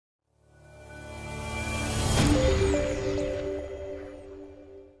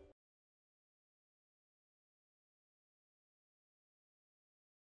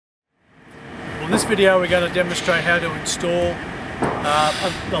In this video we're going to demonstrate how to install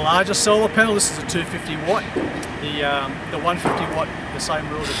the larger solar panel. This is a 250 watt. The 150 watt, the same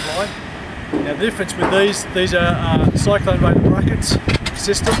rules apply. Now the difference with these are cyclone rated brackets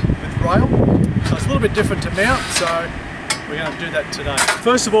system with rail. So it's a little bit different to mount, so we're going to do that today.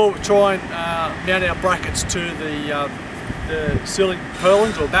 First of all, we'll try and mount our brackets to the ceiling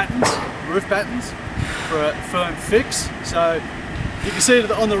purlins or battens, roof battens, for a firm fix. So you can see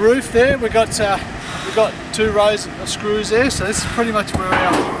on the roof there, we've got 2 rows of screws there. So this is pretty much where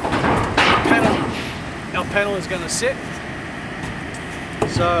our panel is going to sit.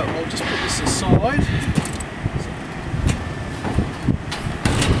 So I'll just put this aside.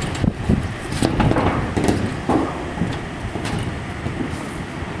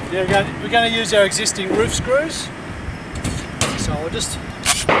 Yeah, we're going to use our existing roof screws. So I'll just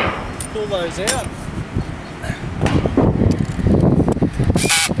pull those out.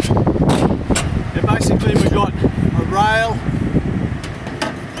 And basically we've got a rail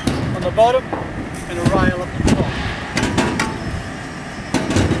on the bottom and a rail at the top.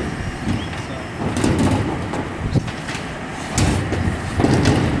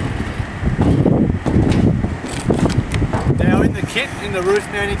 Now in the kit, in the roof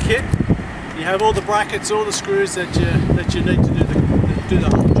mounting kit, you have all the brackets, all the screws that you need to do the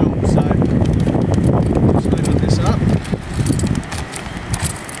whole job. So just open this up.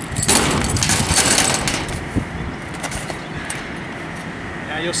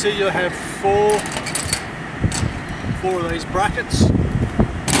 Now you'll see you'll have four of these brackets.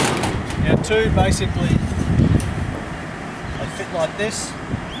 Now 2 basically they fit like this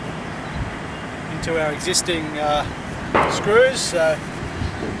into our existing screws. So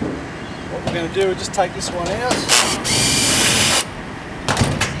what we're going to do is just take this one out.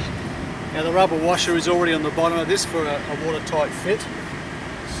 Now the rubber washer is already on the bottom of this for a watertight fit.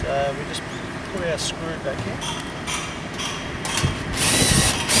 So we just put our screw back in.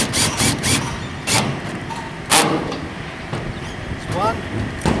 There's one.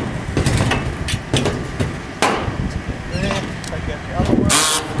 There, take out the other one.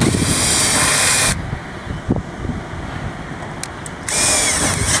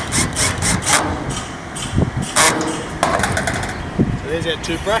 There's our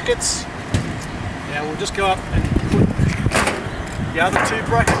 2 brackets. Now we'll just go up and put the other 2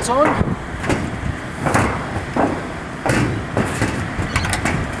 brackets on.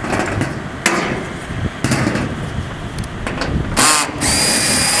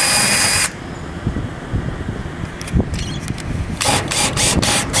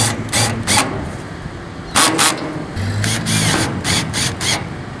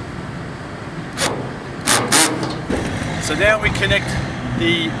 So now we connect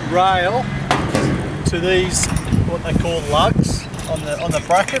the rail to these, what they call lugs, on the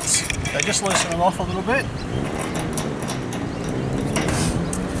brackets. They just loosen them off a little bit.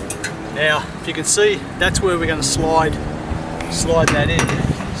 Now, if you can see, that's where we're going to slide that in.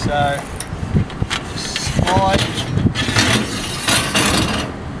 So, just slide.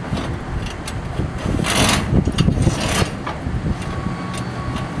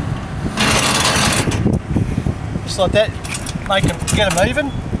 Just like that. Get them even.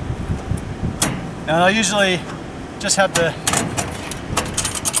 And I usually just have the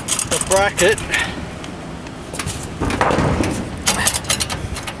bracket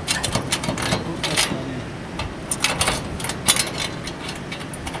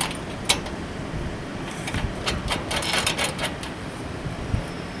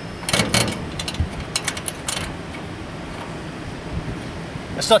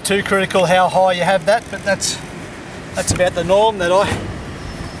it's not too critical how high you have that, but that's about the norm that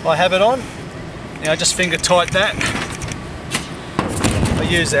I have it on. Now just finger tight that. I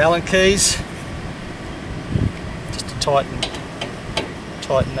use the Allen keys just to tighten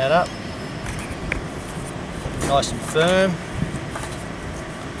that up. Nice and firm.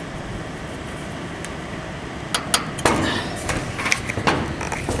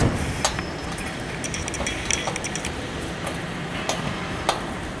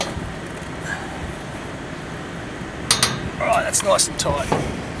 Alright, that's nice and tight.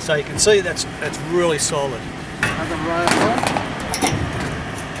 So you can see that's really solid. Another rail on.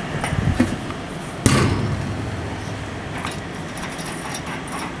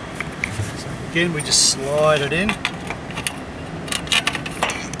 So again, we just slide it in.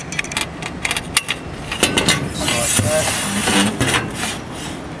 Just like that.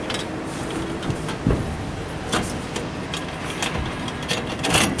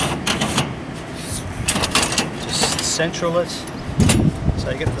 central it so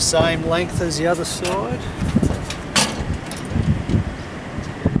you get the same length as the other side.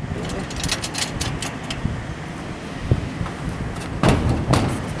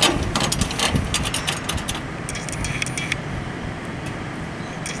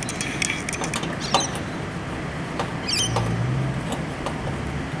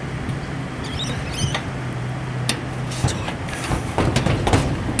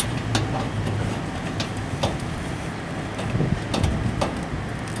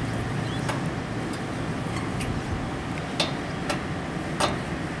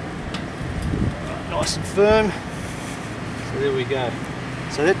 firm. So there we go.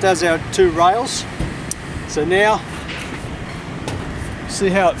 So that does our 2 rails. So now, see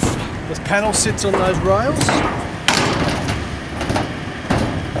how the panel sits on those rails?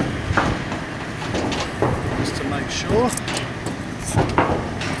 Just to make sure.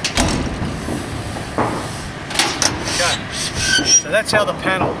 Okay, so that's how the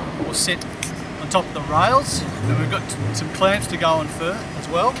panel will sit on top of the rails. And we've got some clamps to go on as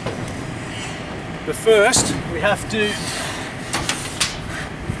well. But first, we have to,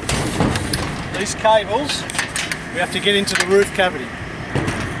 these cables, we have to get into the roof cavity.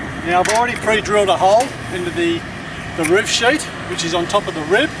 Now I've already pre-drilled a hole into the roof sheet, which is on top of the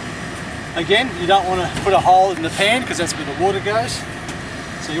rib. Again, you don't want to put a hole in the pan because that's where the water goes.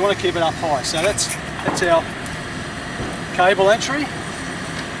 So you want to keep it up high. So that's our cable entry.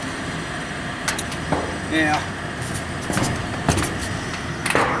 Now,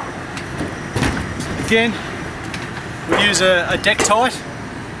 again, we use a deck tight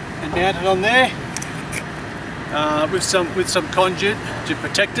and mount it on there with some conduit to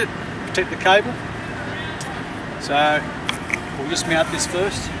protect the cable. So we'll just mount this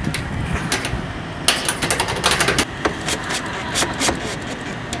first.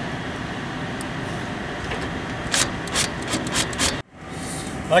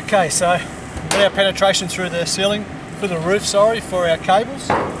 Okay, so we've got our penetration through the ceiling, through the roof, sorry, for our cables.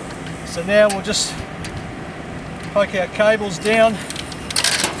 So now we'll just poke our cables down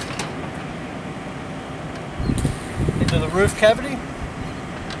into the roof cavity.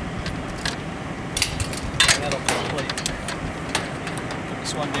 And that'll complete. Put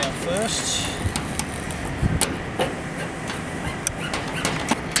this one down first.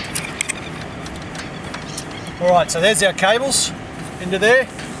 Alright, so there's our cables into there.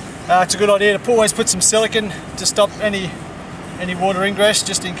 It's a good idea to always put some silicone to stop any water ingress,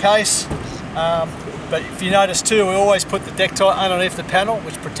 just in case. But if you notice too, we always put the deck tight underneath the panel,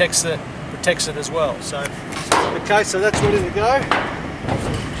 which protects it as well. So, okay, so that's ready to go.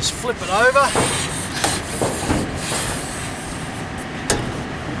 Just flip it over.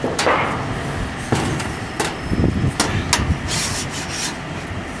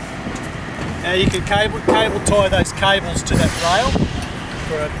 Now you can cable tie those cables to that rail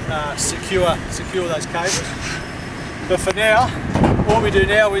for secure those cables. But for now, what we do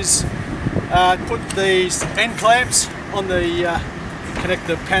now is put these end clamps on the connect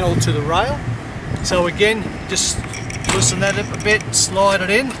the panel to the rail. So again, just loosen that up a bit, slide it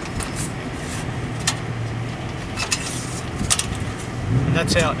in, and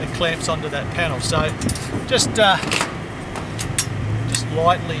that's how it clamps onto that panel. So just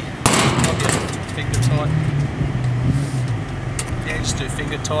lightly, finger tight. Yeah, just do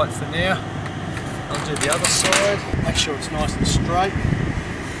finger tight for now. I'll do the other side. Make sure it's nice and straight.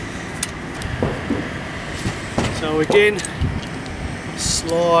 So again,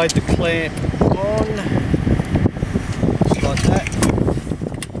 slide the clamp on, just like that.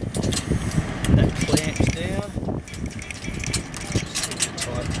 That clamps down. Just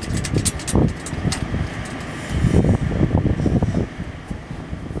tight.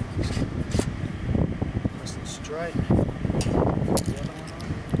 Nice and straight.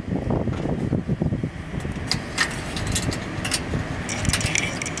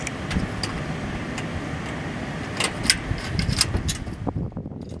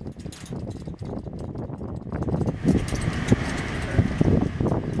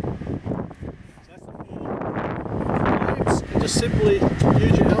 Just simply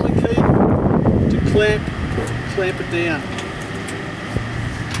use your Allen key to clamp it down.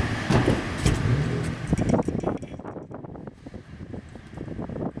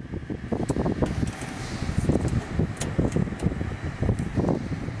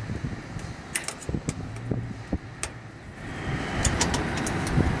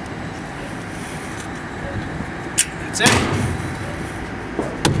 That's it.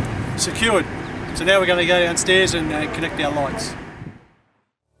 Secured. So now we're going to go downstairs and connect our lights.